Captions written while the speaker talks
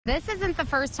This isn't the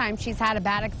first time she's had a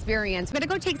bad experience. I'm going to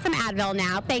go take some Advil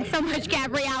now. Thanks so much,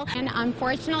 Gabrielle. And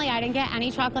unfortunately, I didn't get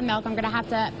any chocolate milk. I'm going to have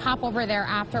to pop over there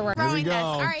afterwards. Here we go.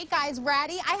 All right, guys,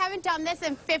 ready? I haven't done this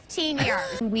in 15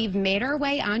 years. We've made our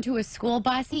way onto a school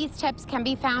bus. These tips can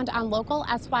be found on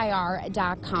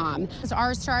localsyr.com.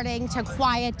 Are starting to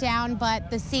quiet down,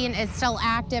 but the scene is still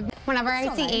active. Whenever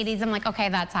I see 80s, I'm like, okay,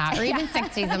 that's hot. Or even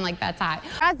 60s, I'm like, that's hot.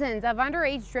 Dozens of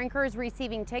underage drinkers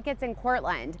receiving tickets in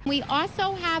Cortland. We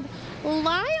also have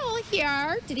Lyle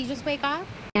here. Did he just wake up?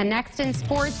 And next in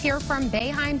sports, here from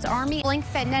Boeheim's Army, Blink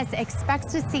Fitness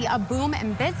expects to see a boom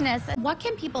in business. What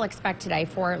can people expect today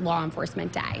for Law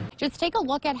Enforcement Day? Just take a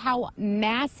look at how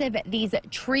massive these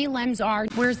tree limbs are.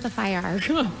 Where's the fire?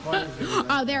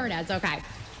 Oh, there it is. Okay.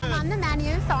 I'm on the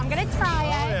menu, so I'm going to try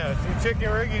it. Oh, yeah. See chicken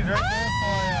riggies right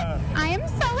there for you. I am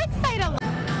so excited.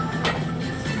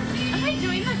 Am I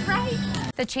doing this right?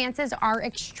 The chances are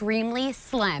extremely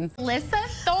slim. Alyssa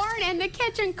Thorne in the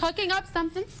kitchen cooking up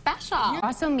something special.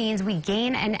 Also means we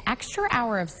gain an extra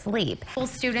hour of sleep.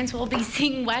 Students will be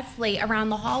seeing Wesley around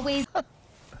the hallways. Look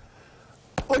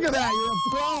at that, you're a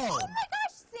pro. Oh my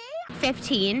gosh, see?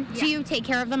 15. Yeah. Do you take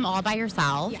care of them all by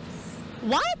yourself? Yes.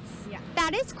 What? Yeah.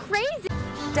 That is crazy.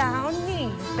 Down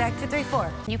knee, back to 3-4.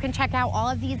 You can check out all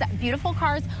of these beautiful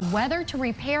cars, whether to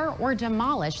repair or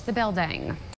demolish the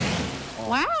building.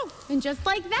 Wow, and just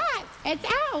like that, it's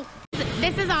out.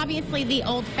 This is obviously the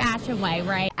old-fashioned way,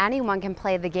 right? Anyone can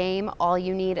play the game. All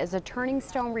you need is a Turning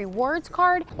Stone Rewards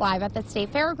card. Live at the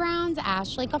State Fairgrounds,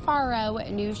 Ashley Cafaro,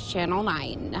 News Channel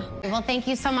 9. Well, thank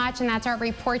you so much, and that's our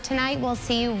report tonight. We'll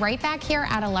see you right back here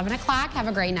at 11 o'clock. Have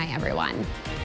a great night, everyone.